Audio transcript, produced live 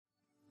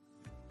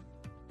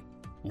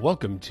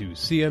Welcome to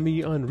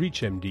CME on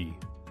ReachMD.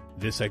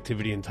 This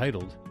activity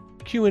entitled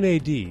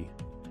Q&A-D,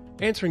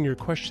 Answering Your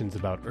Questions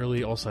About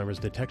Early Alzheimer's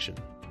Detection,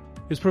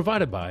 is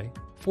provided by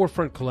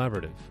Forefront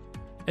Collaborative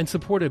and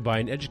supported by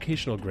an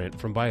educational grant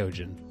from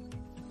Biogen.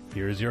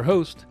 Here is your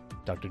host,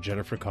 Dr.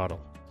 Jennifer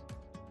Cottle.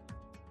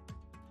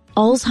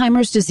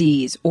 Alzheimer's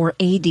disease, or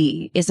AD,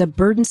 is a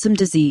burdensome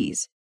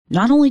disease,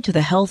 not only to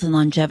the health and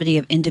longevity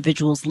of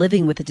individuals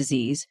living with the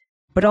disease,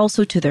 but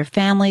also to their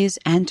families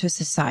and to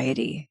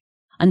society.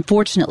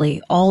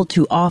 Unfortunately, all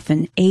too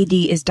often, AD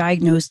is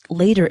diagnosed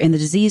later in the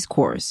disease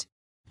course.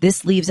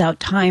 This leaves out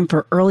time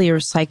for earlier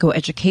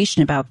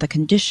psychoeducation about the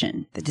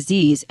condition, the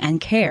disease, and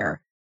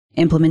care,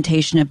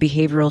 implementation of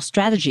behavioral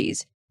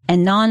strategies,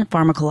 and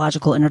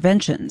non-pharmacological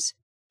interventions,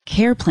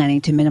 care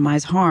planning to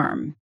minimize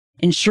harm,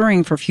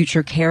 ensuring for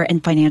future care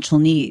and financial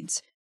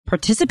needs,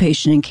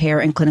 participation in care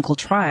and clinical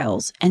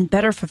trials, and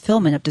better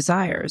fulfillment of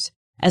desires,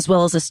 as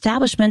well as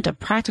establishment of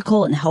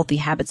practical and healthy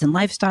habits and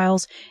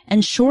lifestyles,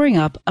 and shoring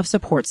up of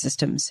support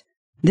systems.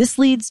 This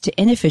leads to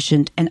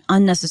inefficient and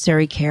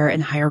unnecessary care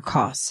and higher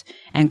costs,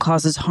 and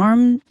causes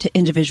harm to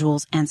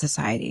individuals and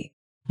society.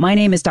 My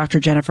name is Dr.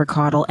 Jennifer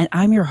Cottle, and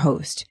I'm your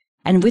host.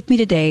 And with me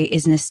today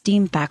is an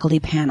esteemed faculty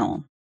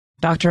panel.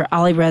 Dr.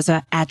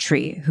 Alireza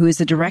Atri, who is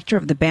the director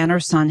of the Banner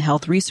Sun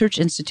Health Research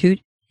Institute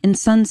in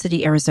Sun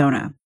City,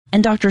 Arizona,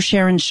 and Dr.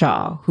 Sharon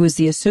Shaw, who is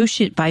the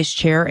associate vice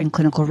chair in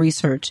clinical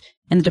research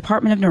in the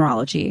Department of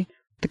Neurology,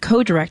 the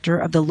co-director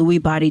of the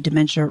Lewy Body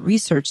Dementia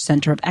Research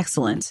Center of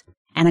Excellence,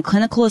 and a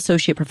clinical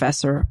associate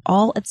professor,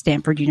 all at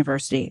Stanford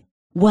University.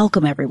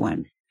 Welcome,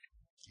 everyone.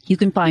 You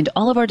can find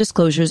all of our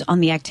disclosures on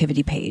the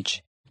activity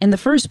page. In the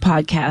first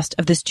podcast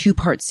of this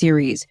two-part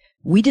series,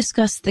 we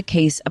discussed the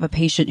case of a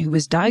patient who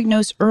was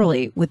diagnosed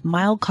early with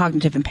mild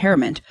cognitive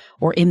impairment,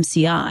 or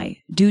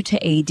MCI, due to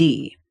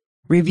AD,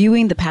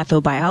 reviewing the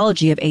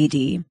pathobiology of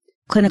AD,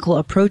 clinical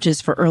approaches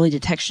for early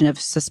detection of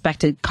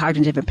suspected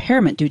cognitive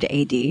impairment due to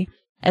AD,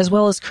 as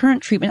well as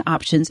current treatment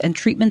options and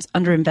treatments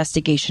under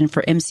investigation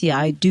for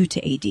MCI due to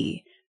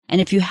AD.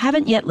 And if you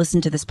haven't yet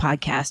listened to this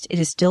podcast, it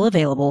is still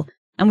available,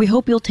 and we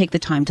hope you'll take the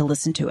time to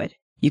listen to it.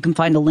 You can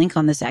find a link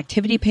on this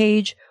activity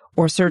page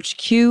or search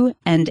Q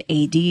and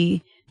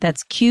AD.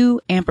 That's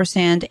Q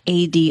ampersand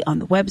AD on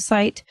the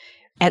website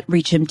at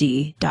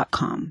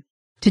reachmd.com.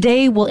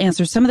 Today, we'll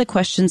answer some of the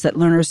questions that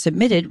learners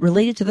submitted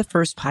related to the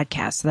first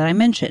podcast that I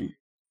mentioned.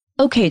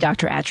 Okay,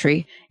 Dr.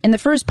 Atri, in the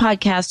first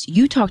podcast,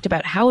 you talked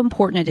about how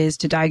important it is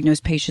to diagnose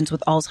patients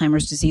with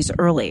Alzheimer's disease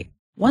early.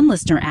 One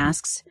listener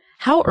asks,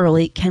 how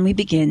early can we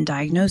begin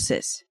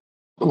diagnosis?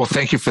 Well,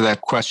 thank you for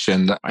that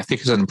question. I think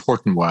it's an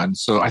important one.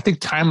 So I think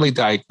timely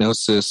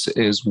diagnosis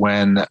is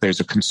when there's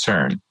a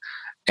concern.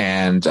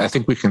 And I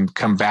think we can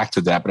come back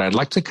to that, but I'd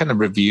like to kind of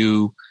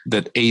review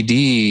that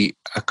AD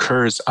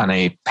occurs on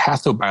a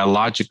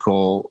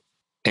pathobiological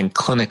and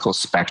clinical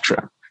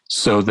spectrum,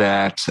 so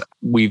that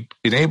we've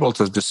been able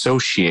to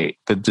dissociate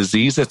the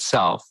disease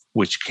itself,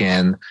 which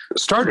can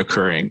start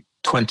occurring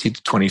 20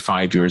 to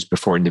 25 years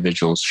before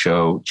individuals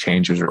show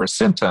changes or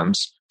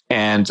symptoms,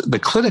 and the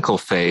clinical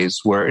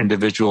phase where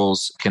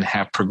individuals can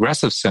have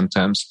progressive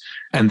symptoms.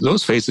 And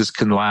those phases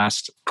can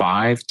last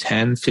 5,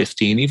 10,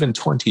 15, even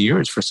 20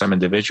 years for some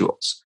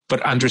individuals.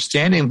 But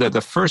understanding that the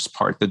first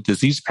part, the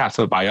disease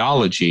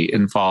pathobiology,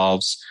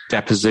 involves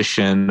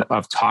deposition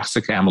of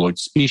toxic amyloid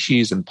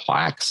species and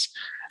plaques.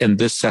 And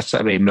this sets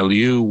up a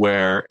milieu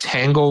where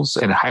tangles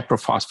and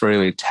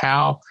hyperphosphorylated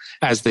tau,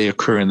 as they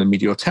occur in the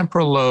medial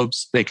temporal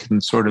lobes, they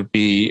can sort of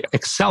be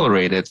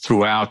accelerated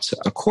throughout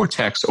a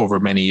cortex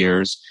over many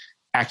years,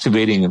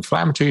 activating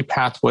inflammatory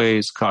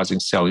pathways, causing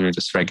cellular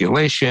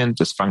dysregulation,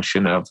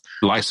 dysfunction of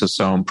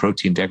lysosome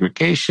protein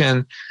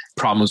degradation,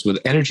 problems with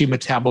energy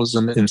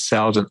metabolism in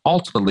cells, and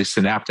ultimately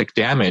synaptic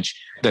damage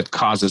that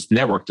causes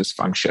network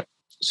dysfunction.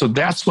 So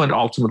that's when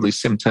ultimately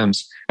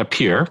symptoms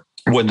appear,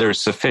 when there's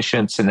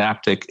sufficient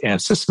synaptic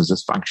and systems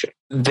dysfunction.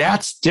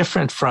 That's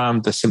different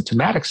from the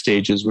symptomatic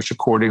stages, which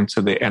according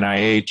to the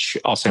NIH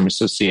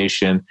Alzheimer's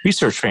Association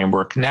research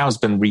framework now has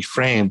been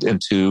reframed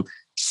into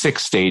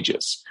 6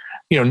 stages.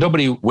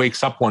 Nobody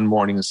wakes up one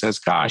morning and says,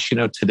 gosh,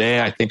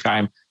 today I think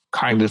I'm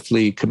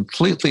cognitively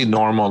completely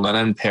normal and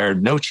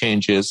unimpaired, no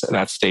changes.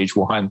 That's stage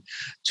 1.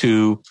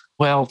 To,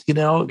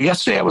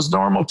 yesterday I was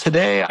normal.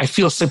 Today I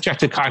feel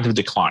subject to cognitive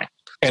decline.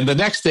 And the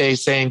next day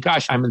saying,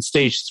 gosh, I'm in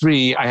stage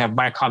 3, I have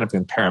mild cognitive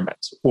impairment.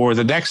 Or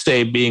the next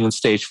day being in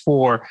stage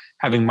 4,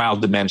 having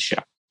mild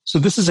dementia. So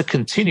this is a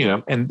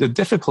continuum. And the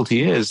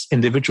difficulty is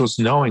individuals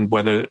knowing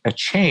whether a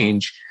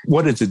change,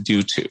 what is it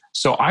due to?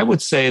 So I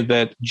would say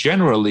that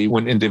generally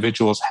when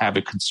individuals have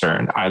a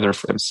concern, either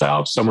for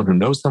themselves, someone who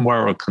knows them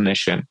well, or a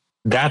clinician,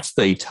 that's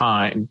the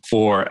time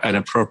for an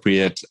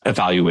appropriate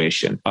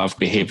evaluation of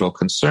behavioral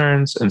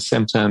concerns and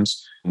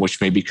symptoms,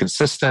 which may be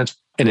consistent.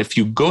 And if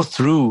you go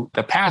through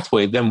the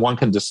pathway, then one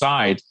can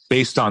decide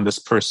based on this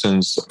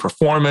person's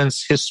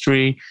performance,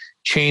 history,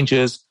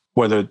 changes,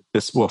 whether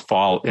this will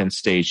fall in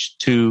stage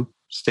 2,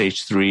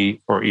 stage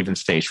 3, or even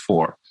stage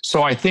 4.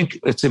 So I think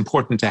it's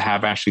important to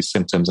have actually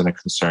symptoms and a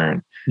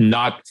concern,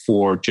 not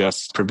for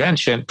just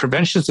prevention.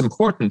 Prevention is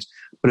important,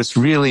 but it's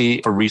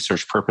really for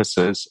research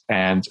purposes.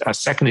 And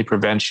secondary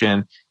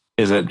prevention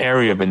is an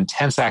area of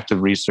intense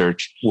active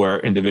research where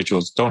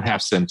individuals don't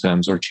have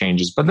symptoms or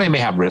changes, but they may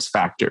have risk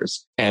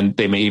factors, and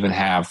they may even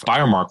have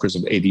biomarkers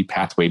of AD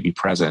pathway be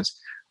present.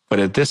 But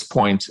at this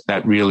point,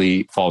 that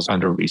really falls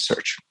under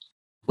research.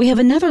 We have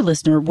another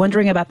listener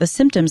wondering about the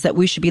symptoms that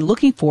we should be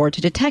looking for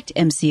to detect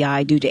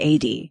MCI due to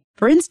AD.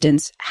 For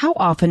instance, how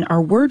often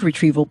are word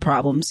retrieval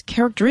problems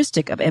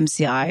characteristic of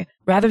MCI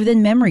rather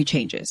than memory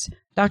changes?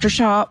 Dr.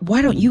 Shah,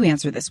 why don't you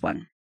answer this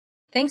one?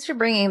 Thanks for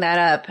bringing that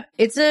up.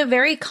 It's a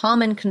very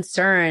common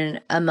concern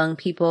among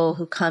people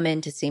who come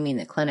in to see me in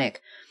the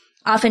clinic.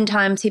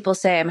 Oftentimes people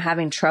say, I'm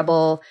having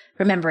trouble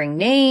remembering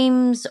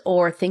names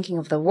or thinking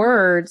of the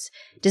words.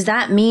 Does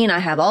that mean I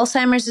have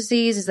Alzheimer's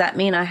disease? Does that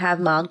mean I have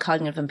mild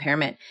cognitive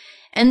impairment?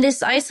 And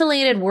this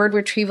isolated word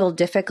retrieval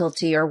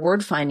difficulty or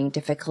word finding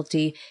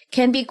difficulty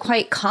can be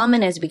quite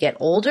common as we get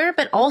older,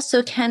 but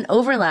also can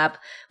overlap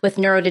with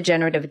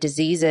neurodegenerative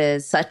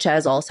diseases such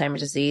as Alzheimer's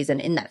disease and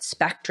in that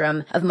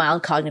spectrum of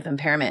mild cognitive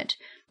impairment.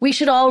 We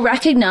should all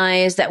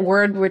recognize that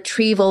word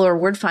retrieval or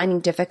word finding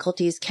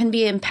difficulties can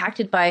be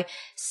impacted by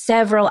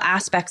several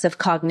aspects of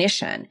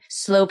cognition: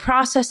 slow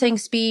processing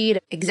speed,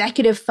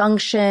 executive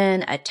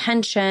function,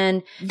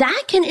 attention.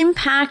 That can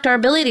impact our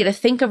ability to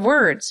think of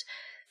words.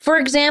 For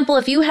example,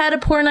 if you had a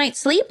poor night's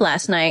sleep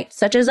last night,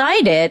 such as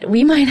I did,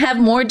 we might have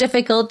more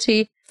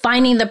difficulty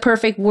finding the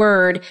perfect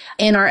word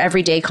in our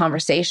everyday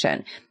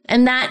conversation.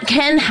 And that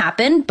can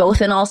happen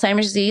both in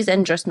Alzheimer's disease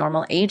and just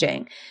normal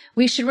aging.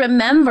 We should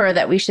remember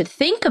that we should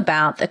think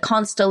about the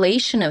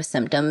constellation of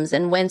symptoms.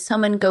 And when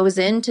someone goes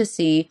in to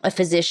see a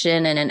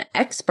physician and an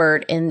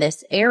expert in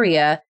this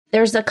area,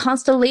 there's a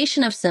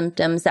constellation of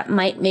symptoms that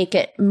might make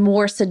it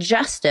more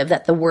suggestive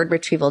that the word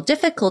retrieval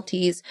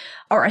difficulties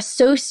are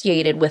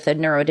associated with a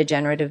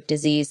neurodegenerative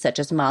disease such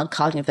as mild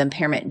cognitive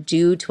impairment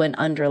due to an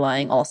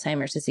underlying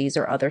Alzheimer's disease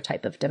or other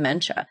type of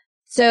dementia.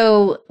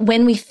 So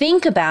when we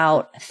think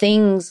about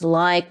things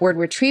like word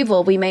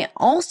retrieval, we may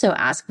also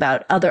ask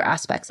about other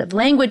aspects of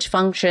language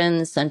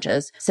functions, such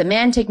as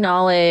semantic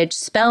knowledge,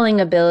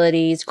 spelling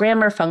abilities,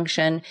 grammar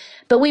function.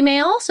 But we may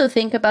also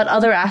think about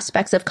other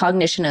aspects of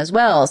cognition as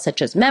well, such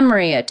as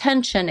memory,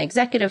 attention,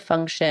 executive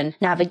function,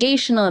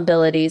 navigational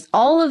abilities.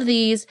 All of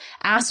these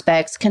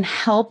aspects can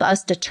help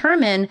us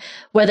determine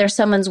whether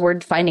someone's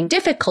word finding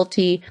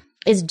difficulty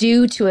is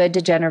due to a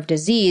degenerative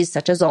disease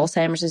such as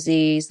Alzheimer's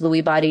disease,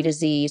 Lewy body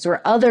disease,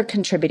 or other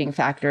contributing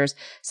factors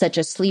such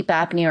as sleep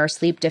apnea or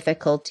sleep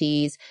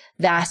difficulties,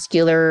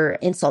 vascular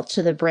insults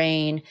to the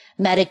brain,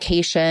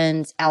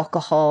 medications,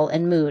 alcohol,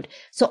 and mood.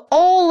 So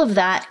all of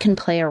that can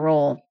play a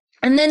role.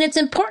 And then it's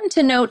important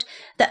to note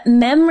that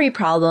memory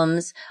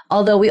problems,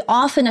 although we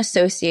often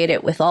associate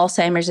it with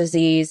Alzheimer's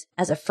disease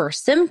as a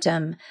first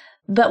symptom,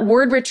 but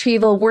word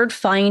retrieval, word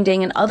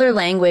finding, and other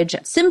language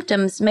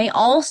symptoms may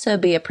also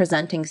be a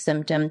presenting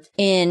symptom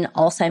in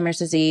Alzheimer's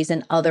disease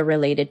and other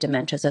related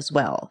dementias as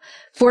well.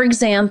 For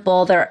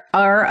example, there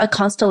are a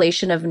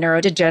constellation of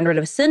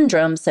neurodegenerative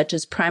syndromes such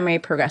as primary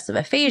progressive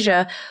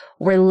aphasia,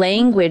 where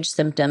language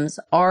symptoms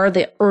are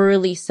the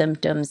early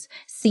symptoms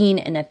seen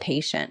in a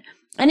patient.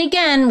 And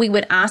again, we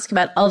would ask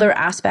about other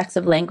aspects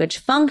of language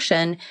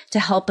function to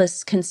help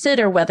us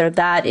consider whether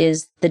that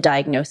is the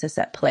diagnosis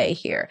at play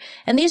here.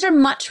 And these are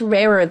much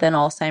rarer than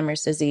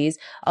Alzheimer's disease,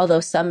 although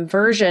some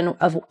version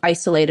of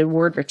isolated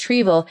word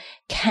retrieval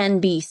can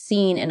be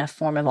seen in a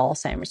form of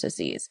Alzheimer's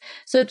disease.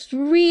 So it's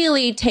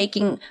really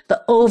taking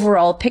the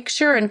overall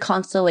picture and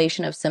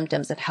constellation of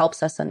symptoms that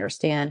helps us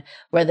understand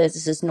whether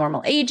this is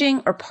normal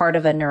aging or part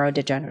of a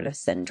neurodegenerative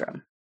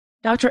syndrome.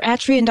 Dr.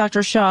 Attrey and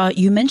Dr. Shah,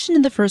 you mentioned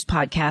in the first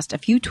podcast a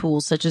few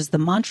tools such as the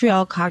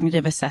Montreal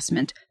Cognitive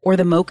Assessment or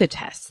the MoCA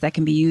tests that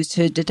can be used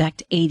to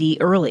detect AD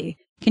early.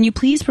 Can you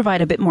please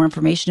provide a bit more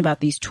information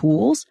about these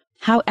tools?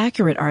 How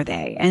accurate are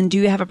they? And do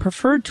you have a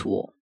preferred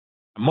tool?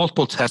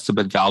 Multiple tests have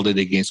been validated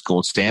against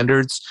gold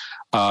standards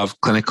of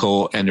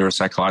clinical and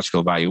neuropsychological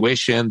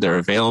evaluation. They're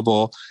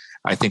available.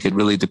 I think it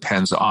really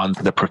depends on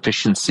the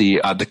proficiency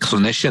of the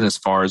clinician as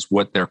far as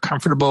what they're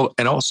comfortable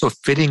and also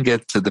fitting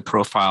it to the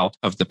profile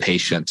of the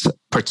patient.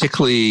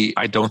 Particularly,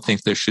 I don't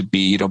think there should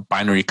be,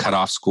 binary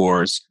cutoff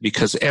scores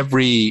because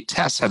every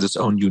test has its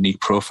own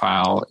unique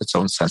profile, its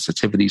own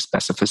sensitivity,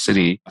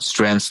 specificity,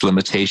 strengths,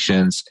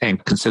 limitations,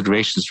 and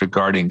considerations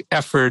regarding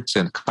efforts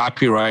and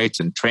copyright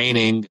and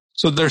training.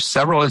 So there's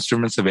several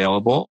instruments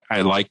available.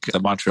 I like the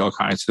Montreal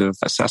Cognitive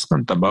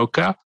Assessment, the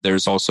MoCA.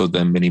 There's also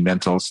the Mini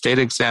Mental State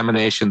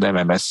Examination, the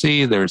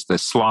MMSE. There's the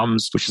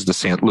SLUMS, which is the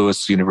St.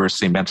 Louis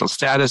University Mental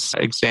Status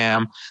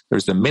Exam.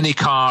 There's the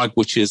MiniCog,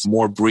 which is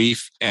more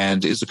brief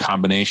and is a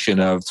combination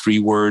of 3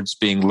 words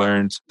being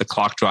learned, the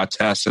clock draw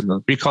test and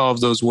the recall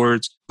of those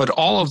words. But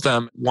all of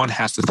them, one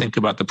has to think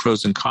about the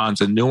pros and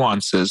cons and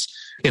nuances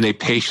in a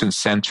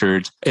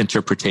patient-centered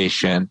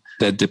interpretation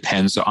that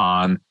depends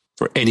on,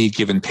 for any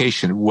given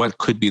patient, what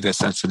could be the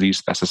sensitivity,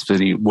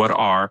 specificity, what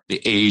are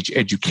the age,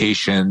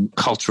 education,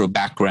 cultural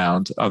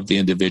background of the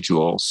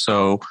individual.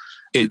 So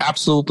it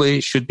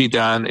absolutely should be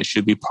done. It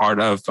should be part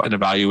of an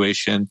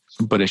evaluation,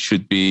 but it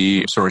should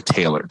be sort of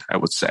tailored, I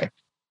would say.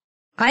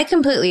 I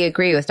completely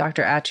agree with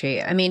Dr.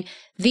 Attree. I mean,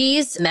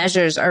 these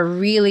measures are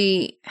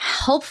really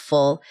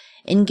helpful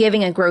in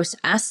giving a gross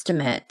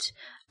estimate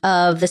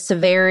of the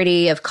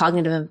severity of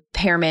cognitive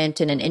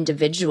impairment in an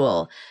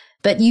individual.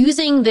 But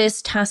using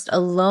this test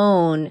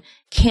alone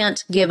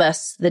can't give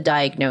us the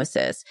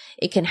diagnosis.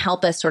 It can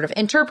help us sort of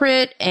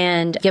interpret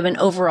and give an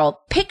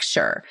overall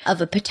picture of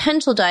a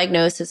potential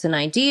diagnosis, an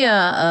idea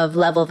of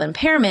level of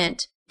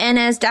impairment. And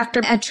as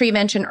Dr. Attree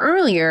mentioned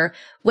earlier,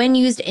 when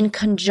used in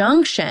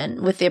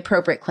conjunction with the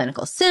appropriate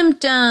clinical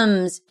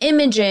symptoms,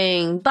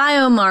 imaging,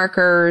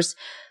 biomarkers,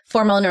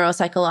 formal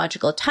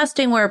neuropsychological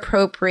testing where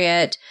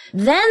appropriate,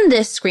 then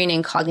this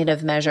screening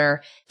cognitive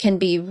measure can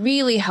be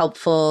really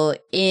helpful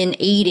in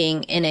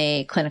aiding in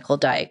a clinical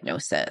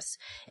diagnosis.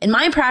 In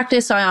my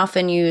practice, I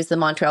often use the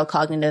Montreal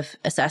Cognitive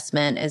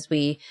Assessment, as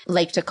we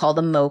like to call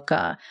the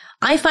MoCA.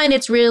 I find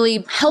it's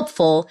really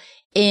helpful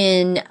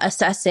in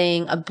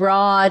assessing a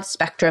broad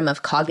spectrum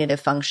of cognitive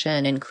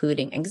function,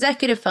 including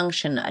executive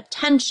function,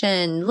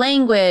 attention,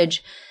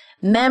 language,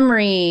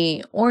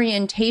 memory,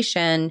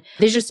 orientation,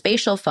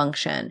 visuospatial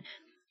function.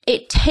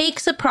 It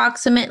takes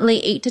approximately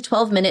 8 to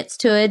 12 minutes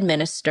to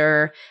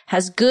administer,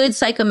 has good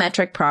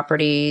psychometric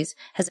properties,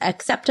 has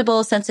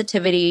acceptable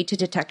sensitivity to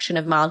detection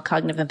of mild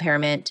cognitive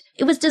impairment.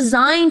 It was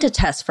designed to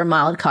test for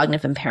mild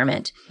cognitive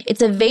impairment.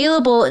 It's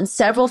available in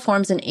several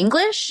forms in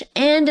English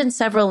and in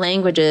several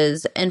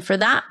languages, and for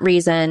that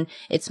reason,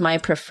 it's my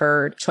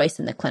preferred choice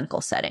in the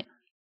clinical setting.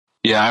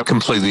 Yeah, I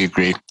completely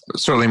agree.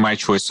 Certainly my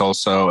choice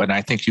also. And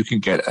I think you can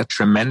get a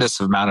tremendous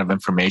amount of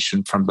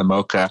information from the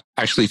MoCA.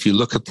 Actually, if you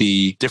look at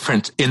the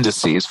different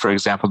indices, for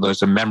example,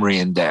 there's a memory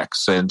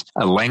index and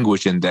a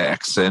language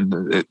index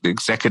and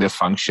executive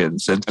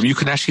functions. And you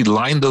can actually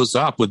line those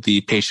up with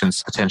the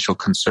patient's potential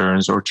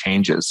concerns or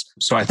changes.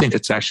 So I think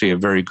it's actually a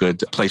very good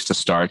place to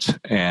start.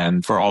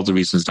 And for all the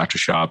reasons Dr.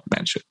 Shah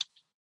mentioned.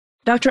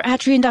 Dr.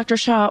 Attree and Dr.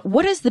 Shah,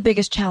 what is the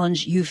biggest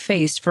challenge you've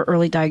faced for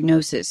early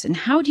diagnosis, and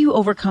how do you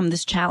overcome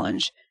this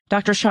challenge?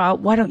 Dr. Shah,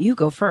 why don't you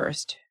go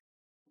first?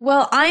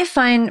 Well, I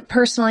find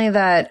personally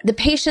that the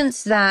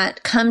patients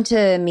that come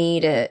to me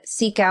to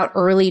seek out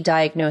early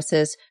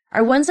diagnosis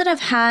are ones that have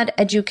had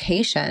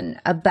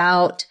education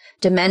about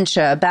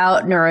dementia,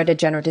 about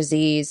neurodegenerative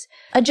disease.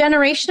 A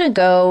generation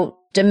ago,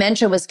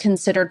 dementia was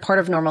considered part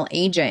of normal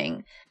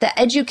aging. The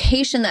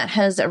education that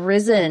has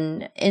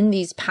arisen in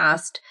these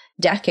past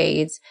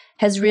decades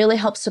has really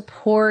helped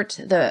support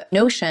the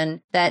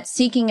notion that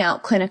seeking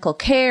out clinical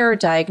care,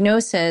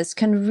 diagnosis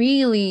can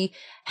really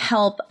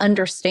help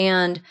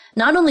understand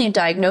not only a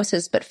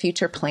diagnosis, but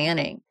future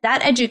planning.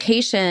 That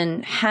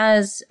education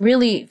has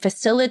really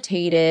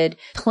facilitated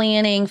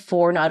planning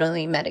for not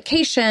only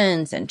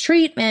medications and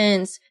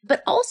treatments,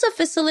 but also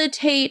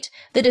facilitate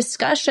the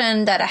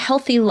discussion that a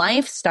healthy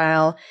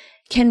lifestyle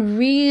can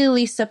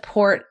really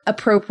support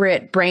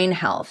appropriate brain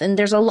health. And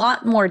there's a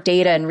lot more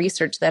data and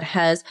research that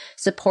has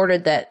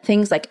supported that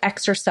things like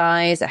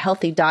exercise, a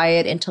healthy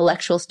diet,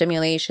 intellectual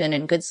stimulation,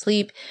 and good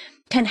sleep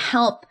can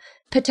help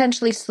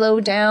potentially slow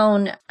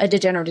down a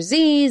degenerative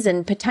disease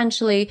and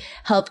potentially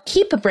help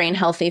keep a brain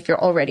healthy if you're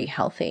already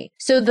healthy.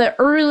 So the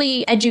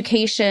early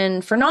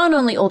education for not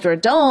only older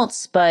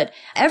adults, but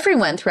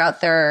everyone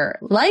throughout their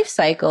life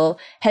cycle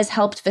has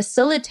helped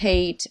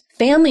facilitate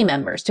family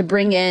members to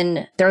bring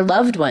in their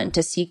loved one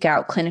to seek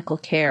out clinical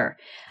care.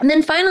 And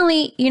then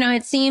finally,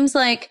 it seems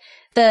like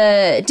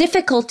the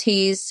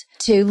difficulties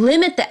to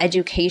limit the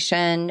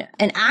education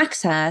and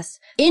access,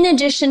 in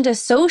addition to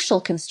social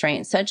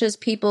constraints, such as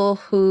people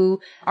who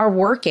are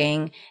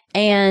working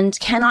and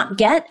cannot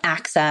get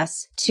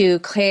access to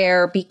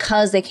care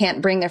because they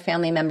can't bring their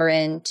family member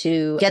in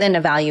to get an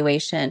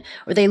evaluation,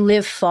 or they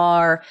live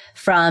far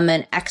from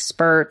an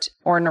expert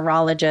or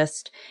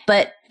neurologist.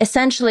 But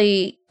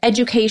essentially,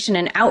 education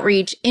and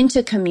outreach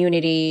into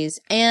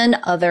communities and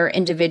other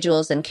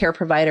individuals and care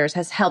providers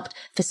has helped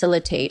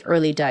facilitate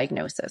early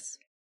diagnosis.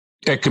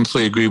 I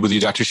completely agree with you,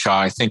 Dr.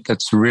 Shah. I think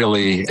that's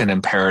really an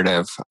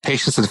imperative.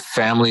 Patients and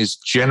families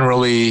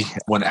generally,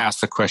 when asked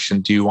the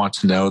question, do you want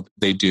to know?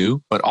 They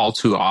do, but all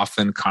too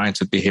often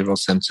kinds of behavioral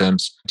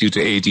symptoms due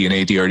to AD and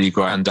ADHD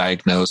go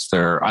undiagnosed,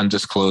 they're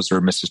undisclosed or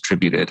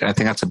misattributed. I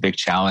think that's a big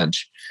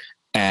challenge.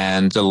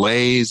 And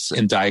delays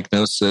in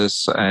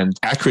diagnosis and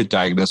accurate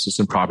diagnosis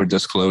and proper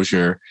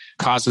disclosure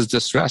causes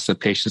distress of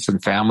patients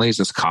and families.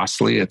 It's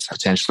costly. It's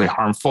potentially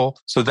harmful.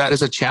 So that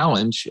is a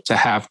challenge to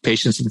have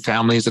patients and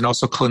families and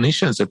also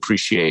clinicians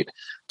appreciate,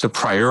 to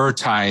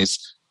prioritize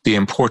the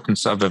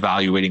importance of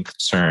evaluating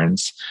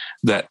concerns,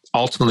 that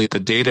ultimately the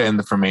data and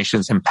the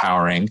information is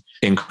empowering,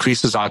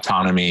 increases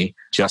autonomy,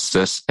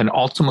 justice, and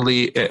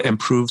ultimately it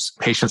improves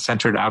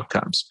patient-centered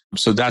outcomes.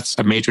 So that's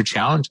a major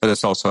challenge, but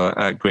it's also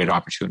a great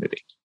opportunity.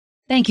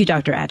 Thank you,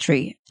 Dr.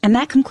 Attree. And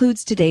that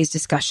concludes today's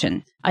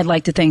discussion. I'd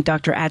like to thank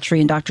Dr. Attree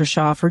and Dr.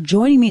 Shah for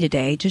joining me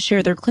today to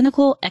share their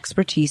clinical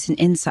expertise and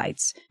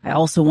insights. I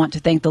also want to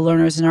thank the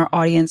learners in our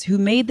audience who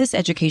made this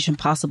education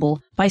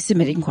possible by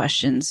submitting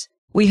questions.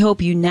 We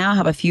hope you now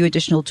have a few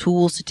additional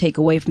tools to take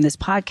away from this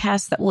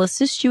podcast that will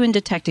assist you in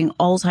detecting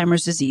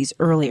Alzheimer's disease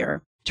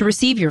earlier. To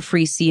receive your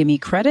free CME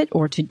credit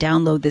or to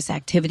download this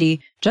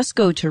activity, just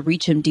go to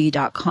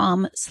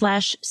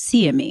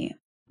reachmd.com/CME.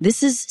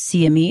 This is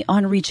CME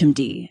on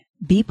ReachMD.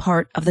 Be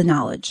part of the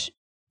knowledge.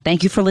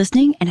 Thank you for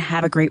listening and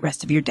have a great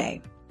rest of your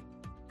day.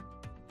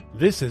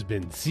 This has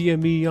been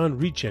CME on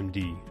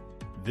ReachMD.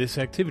 This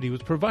activity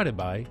was provided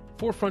by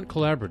Forefront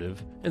Collaborative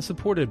and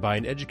supported by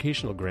an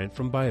educational grant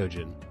from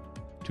Biogen.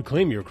 To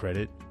claim your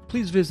credit,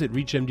 please visit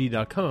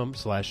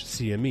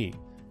reachmd.com/CME.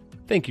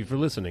 Thank you for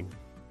listening.